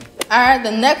use it. All right,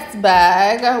 the next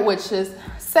bag, which is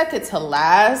second to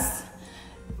last,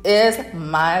 is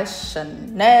my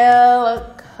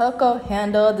Chanel Coco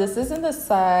handle. This is in the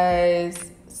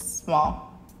size small.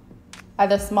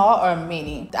 Either small or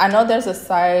mini. I know there's a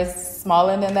size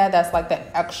smaller than that. That's like the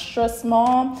extra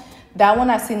small. That one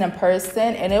I seen in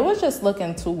person, and it was just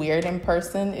looking too weird in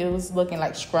person. It was looking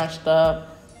like scrunched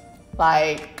up,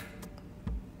 like,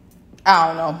 I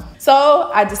don't know.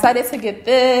 So I decided to get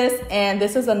this, and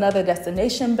this is another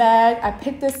destination bag. I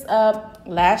picked this up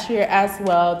last year as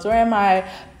well. During my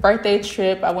birthday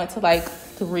trip, I went to like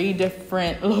 3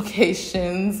 different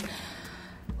locations.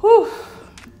 Whew.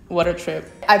 What a trip.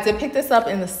 I did pick this up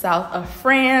in the south of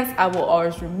France. I will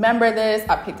always remember this.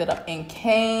 I picked it up in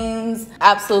Cannes.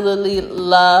 Absolutely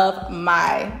love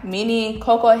my mini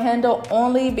Coco handle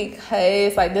only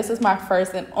because like this is my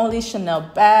first and only Chanel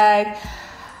bag.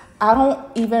 I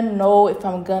don't even know if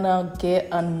I'm gonna get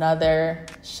another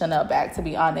Chanel bag, to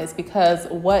be honest, because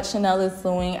what Chanel is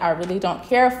doing, I really don't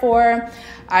care for.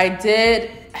 I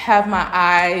did have my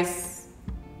eyes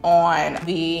on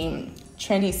the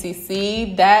Trendy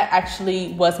CC. That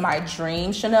actually was my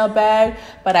dream Chanel bag,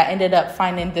 but I ended up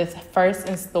finding this first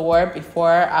in store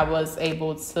before I was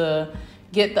able to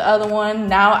get the other one.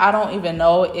 Now I don't even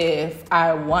know if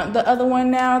I want the other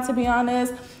one now, to be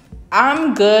honest.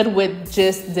 I'm good with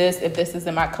just this if this is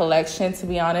in my collection, to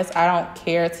be honest. I don't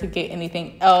care to get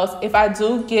anything else. If I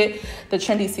do get the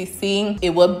Trendy CC, it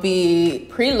would be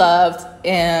pre-loved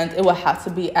and it will have to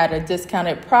be at a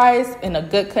discounted price in a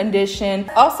good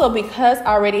condition. Also, because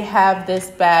I already have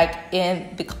this bag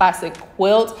in the classic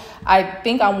quilt, I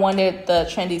think I wanted the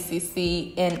Trendy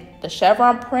CC in the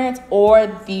chevron print or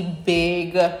the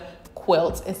big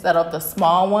quilt instead of the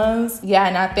small ones. Yeah,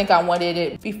 and I think I wanted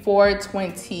it before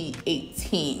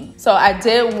 2018. So I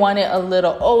did want it a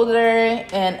little older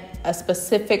and a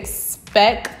specific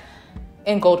spec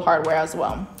in gold hardware as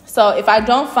well. So if I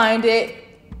don't find it,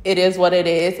 it is what it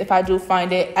is. If I do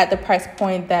find it at the price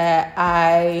point that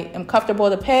I am comfortable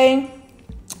to pay,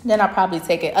 then I'll probably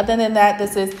take it. Other than that,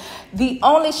 this is the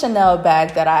only Chanel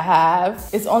bag that I have.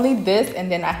 It's only this,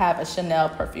 and then I have a Chanel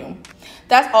perfume.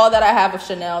 That's all that I have of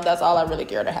Chanel. That's all I really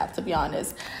care to have, to be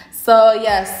honest. So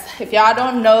yes, if y'all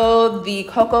don't know, the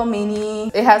Coco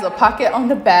Mini, it has a pocket on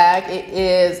the bag. It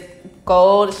is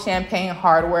gold champagne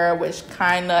hardware, which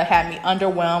kind of had me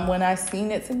underwhelmed when I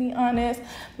seen it, to be honest,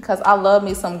 because I love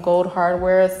me some gold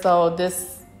hardware. So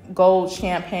this gold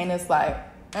champagne is like,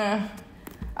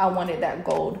 I wanted that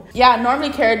gold. Yeah, I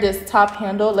normally carry this top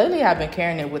handle. Lately, I've been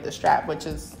carrying it with a strap, which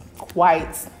is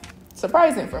quite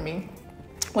surprising for me.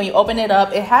 When you open it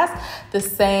up, it has the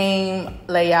same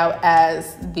layout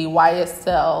as the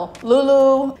YSL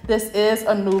Lulu. This is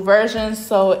a new version,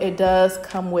 so it does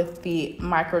come with the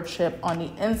microchip on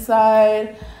the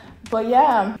inside. But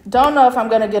yeah, don't know if I'm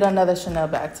gonna get another Chanel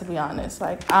bag, to be honest.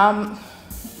 Like,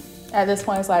 at this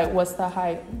point, it's like, what's the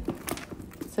hype,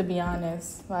 to be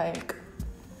honest? Like,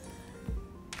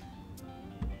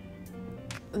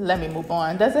 let me move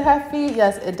on. Does it have feet?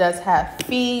 Yes, it does have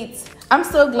feet. I'm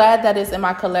still glad that it's in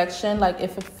my collection. Like,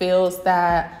 if it feels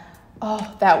that,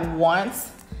 that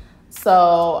once.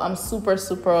 So I'm super,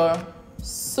 super,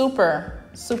 super,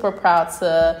 super proud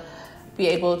to be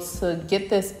able to get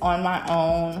this on my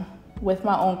own, with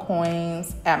my own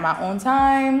coins, at my own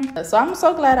time. So I'm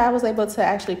so glad I was able to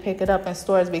actually pick it up in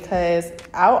stores, because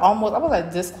I was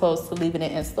like this close to leaving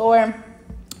it in store,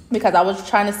 because I was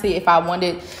trying to see if I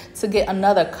wanted to get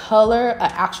another color,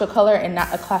 an actual color, and not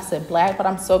a classic black. But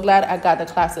I'm so glad I got the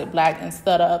classic black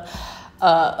instead of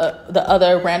the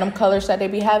other random colors that they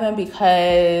be having,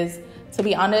 because to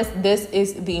be honest, this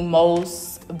is the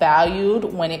most valued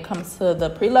when it comes to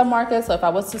the pre-love market. So if I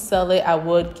was to sell it, I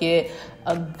would get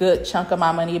a good chunk of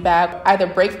my money back, either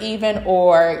break even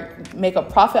or make a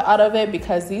profit out of it,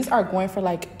 because these are going for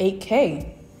like $8,000,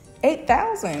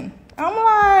 $8,000. I'm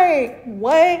like,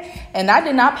 what? And I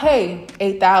did not pay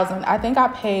 $8,000. I think I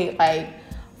paid like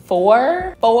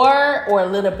four or a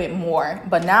little bit more.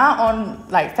 But now on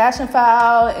like Fashion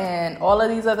File and all of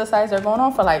these other sites, they're going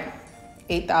on for like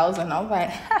 $8,000. I was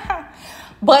like,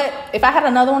 but if I had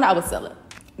another one, I would sell it,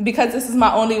 because this is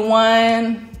my only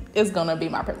one. It's gonna be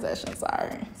my possession.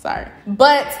 Sorry.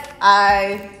 But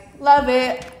I love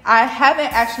it. I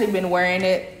haven't actually been wearing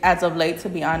it as of late, to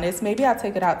be honest. Maybe I'll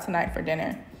take it out tonight for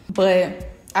dinner. But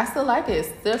I still like it. It's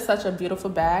still such a beautiful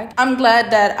bag. I'm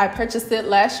glad that I purchased it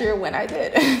last year when I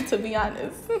did, to be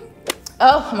honest.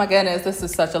 Oh my goodness, this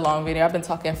is such a long video. I've been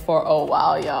talking for a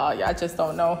while, y'all. Y'all just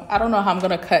don't know. I don't know how I'm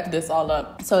gonna cut this all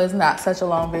up, so it's not such a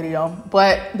long video.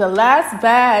 But the last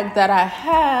bag that I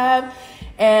have,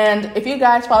 and if you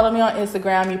guys follow me on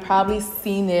Instagram, you probably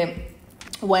seen it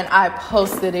when I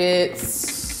posted it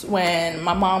when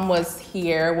my mom was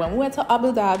here, when we went to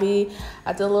Abu Dhabi.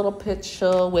 I did a little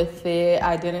picture with it.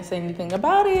 I didn't say anything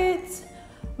about it,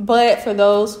 but for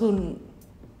those who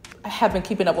have been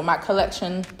keeping up with my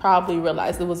collection probably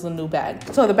realized it was a new bag.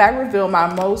 So the bag reveal,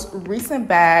 my most recent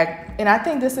bag, and I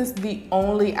think this is the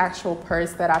only actual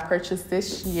purse that I purchased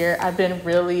this year. I've been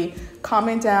really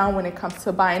calming down when it comes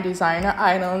to buying designer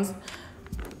items.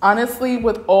 Honestly,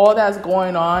 with all that's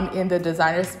going on in the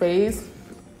designer space,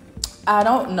 I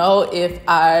don't know if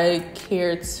I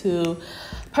care to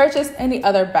purchase any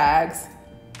other bags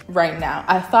right now.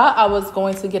 I thought I was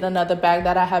going to get another bag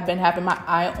that I have been having my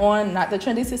eye on, not the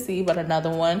Trendy CC, but another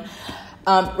one.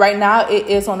 Right now it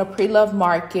is on a pre-love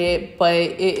market, but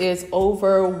it is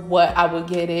over what I would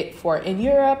get it for in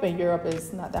Europe, and Europe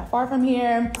is not that far from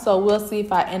here. So we'll see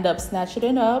if I end up snatching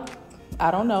it up. I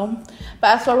don't know.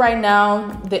 But as for right now,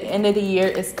 the end of the year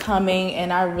is coming,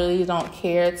 and I really don't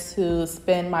care to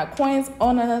spend my coins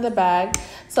on another bag.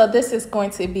 So this is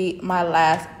going to be my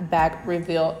last bag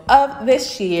reveal of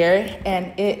this year,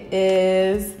 and it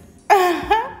is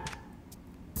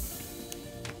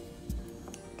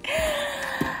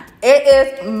it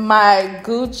is my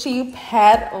Gucci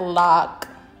Padlock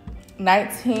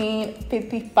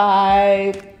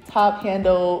 1955 top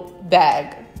handle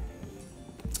bag.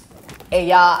 And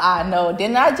y'all, I know,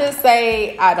 didn't I just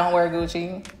say I don't wear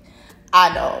Gucci?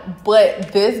 I know,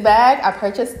 but this bag, I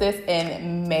purchased this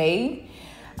in May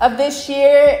of this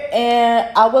year, and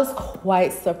I was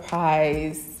quite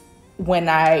surprised when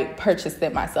I purchased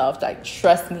it myself. Like,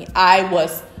 trust me, I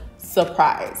was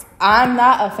surprised. I'm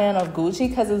not a fan of Gucci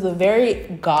because it's a very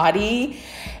gaudy,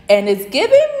 and it's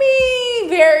giving me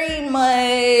very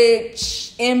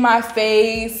much in my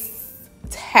face,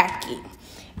 tacky.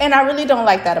 And I really don't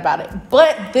like that about it.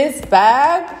 But this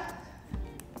bag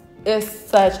is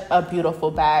such a beautiful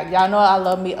bag. Y'all know I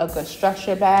love me a good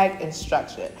structured bag. It's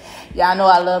structured. Y'all know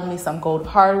I love me some gold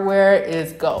hardware.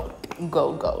 It's gold.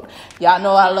 Gold. Y'all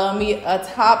know I love me a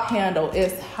top handle.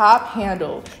 It's top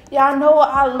handle. Y'all know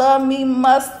I love me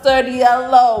mustard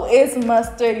yellow. It's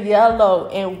mustard yellow.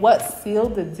 And what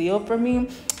sealed the deal for me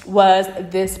was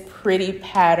this pretty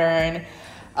pattern,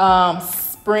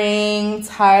 spring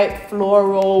type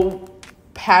floral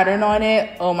pattern on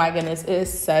it. Oh my goodness, it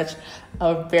is such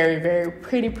a very, very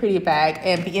pretty bag.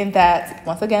 And being that,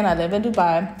 once again, I live in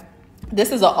Dubai,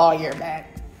 this is an all year bag,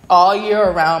 all year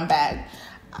around bag.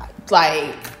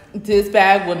 Like, this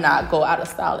bag will not go out of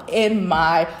style in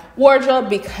my wardrobe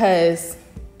because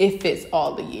it fits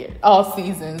all the year, all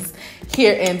seasons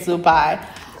here in Dubai.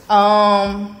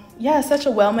 Yeah, such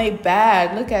a well-made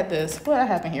bag. Look at this. What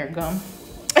happened here, gum?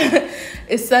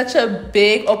 It's such a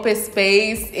big open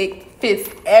space. It fits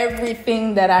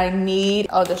everything that I need.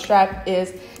 Oh, the strap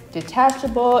is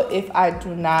detachable if I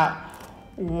do not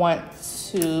want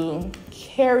to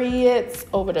carry it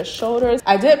over the shoulders.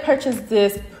 I did purchase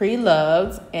this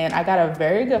pre-loved and I got a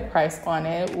very good price on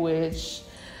it, which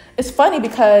is funny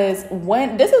because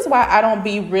this is why I don't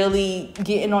be really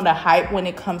getting on the hype when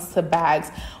it comes to bags.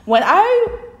 When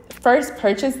I first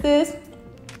purchased this,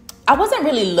 I wasn't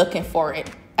really looking for it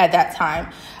at that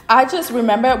time. I just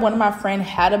remember one of my friends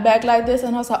had a bag like this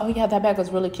and I was like, oh yeah, that bag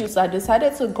was really cute. So I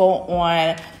decided to go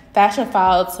on Fashion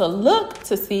File to look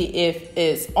to see if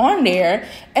it's on there,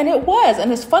 and it was.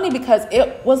 And it's funny because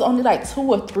it was only like 2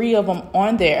 or 3 of them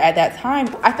on there at that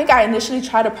time. I think I initially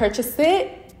tried to purchase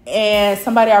it and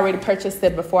somebody already purchased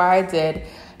it before I did.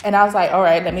 And I was like, all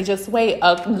right, let me just wait.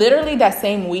 Literally that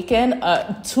same weekend,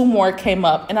 2 more came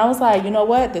up. And I was like, you know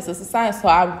what? This is a sign. So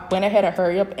I went ahead and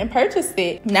hurry up and purchased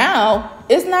it. Now,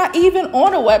 it's not even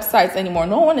on the websites anymore.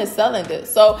 No one is selling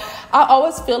this. So I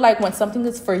always feel like when something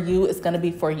is for you, it's going to be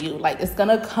for you. Like, it's going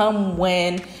to come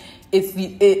when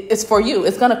it's for you.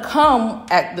 It's going to come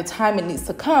at the time it needs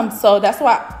to come. So that's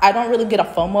why I don't really get a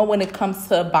FOMO when it comes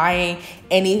to buying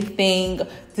anything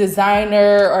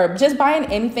designer or just buying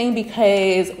anything,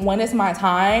 because when it's my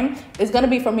time, it's going to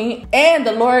be for me. And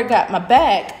the Lord got my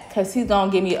back because he's going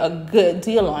to give me a good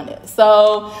deal on it.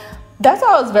 So that's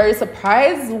why I was very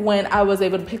surprised when I was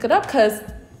able to pick it up, because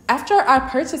after I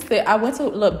purchased it, I went to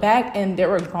look back and they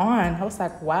were gone. I was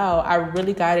like, wow, I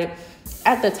really got it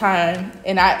at the time.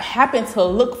 And I happened to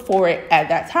look for it at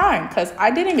that time because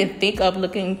I didn't even think of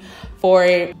looking for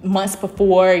it months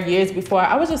before, years before.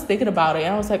 I was just thinking about it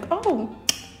and I was like, oh,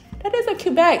 that is a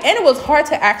cute bag. And it was hard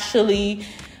to actually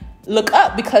look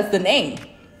up because the name,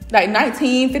 like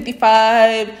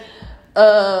 1955,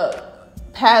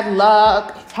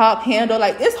 padlock, top handle,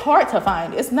 like it's hard to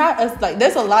find. It's not as like,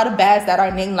 there's a lot of bags that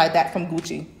are named like that from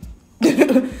Gucci.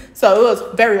 So it was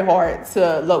very hard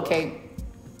to locate.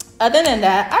 Other than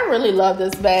that, I really love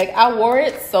this bag. I wore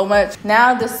it so much.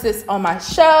 Now this sits on my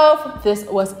shelf. This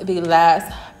was the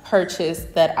last purchase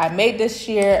that I made this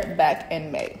year back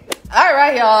in May. All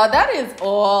right, y'all, that is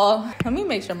all. Let me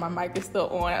make sure my mic is still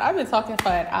on. I've been talking for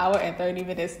an hour and 30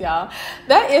 minutes, y'all.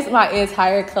 That is my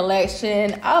entire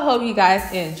collection. I hope you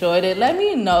guys enjoyed it. Let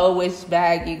me know which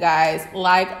bag you guys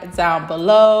like down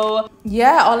below.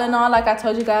 Yeah, all in all, like I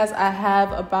told you guys, I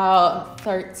have about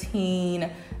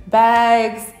 13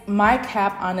 bags. My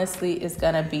cap honestly is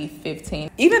gonna be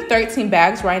 15. Even 13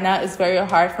 bags right now is very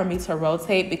hard for me to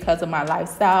rotate because of my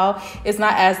lifestyle. It's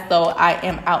not as though I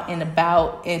am out and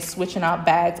about and switching out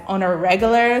bags on a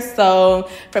regular. So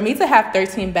for me to have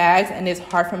 13 bags and it's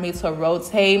hard for me to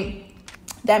rotate,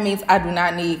 that means I do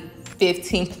not need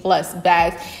 15 plus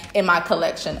bags in my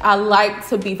collection. I like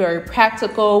to be very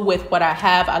practical with what I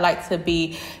have. I like to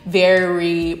be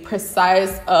very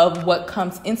precise of what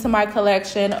comes into my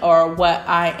collection or what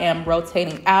I am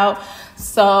rotating out.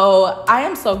 So I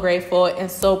am so grateful and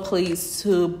so pleased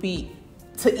to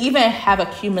even have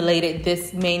accumulated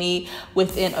this many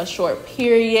within a short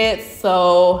period.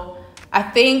 So I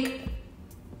think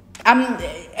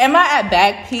Am I at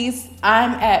back piece?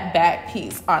 I'm at back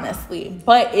piece, honestly.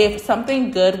 But if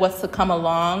something good was to come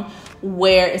along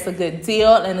where it's a good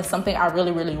deal and it's something I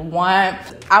really, really want,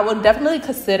 I would definitely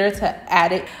consider to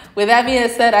add it. With that being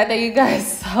said, I thank you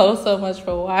guys so much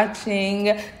for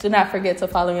watching. Do not forget to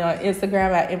follow me on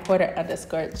Instagram at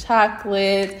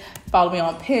importer_chocolate. Follow me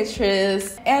on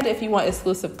Pinterest. And if you want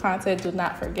exclusive content, do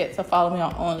not forget to follow me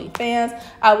on OnlyFans.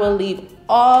 I will leave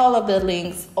all of the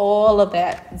links, all of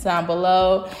that down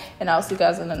below. And I'll see you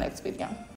guys in the next video.